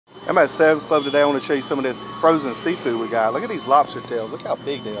I'm at Sam's Club today. I want to show you some of this frozen seafood we got. Look at these lobster tails. Look how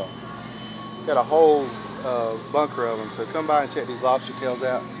big they are. Got a whole bunker of them. So come by and check these lobster tails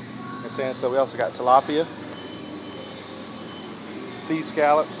out at Sam's Club. We also got tilapia, sea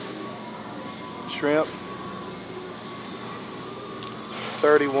scallops, shrimp,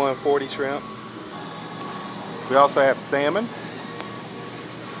 3140 shrimp. We also have salmon,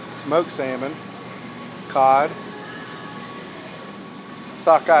 smoked salmon, cod,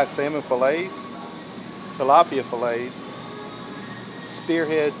 sockeye salmon fillets, tilapia fillets,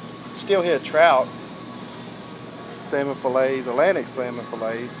 steelhead trout salmon fillets, Atlantic salmon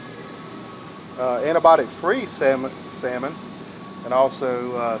fillets, antibiotic-free salmon, and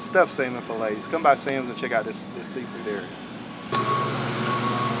also stuffed salmon fillets. Come by Sam's and check out this seafood area.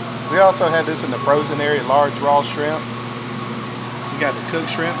 We also have this in the frozen area, large raw shrimp. We got the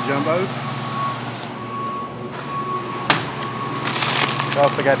cooked shrimp, jumbo. We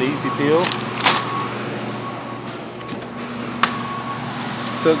also got the easy peel,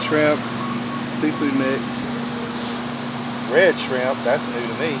 cooked shrimp, seafood mix, red shrimp, that's new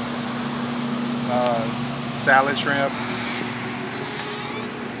to me, salad shrimp,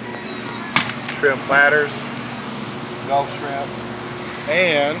 shrimp platters, Gulf shrimp,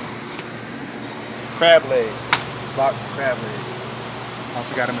 and crab legs, box of crab legs.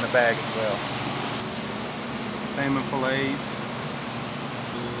 Also got them in a bag as well. Salmon fillets,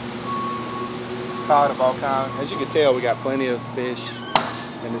 cod of all kinds. As you can tell, we got plenty of fish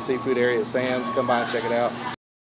in the seafood area at Sam's. Come by and check it out.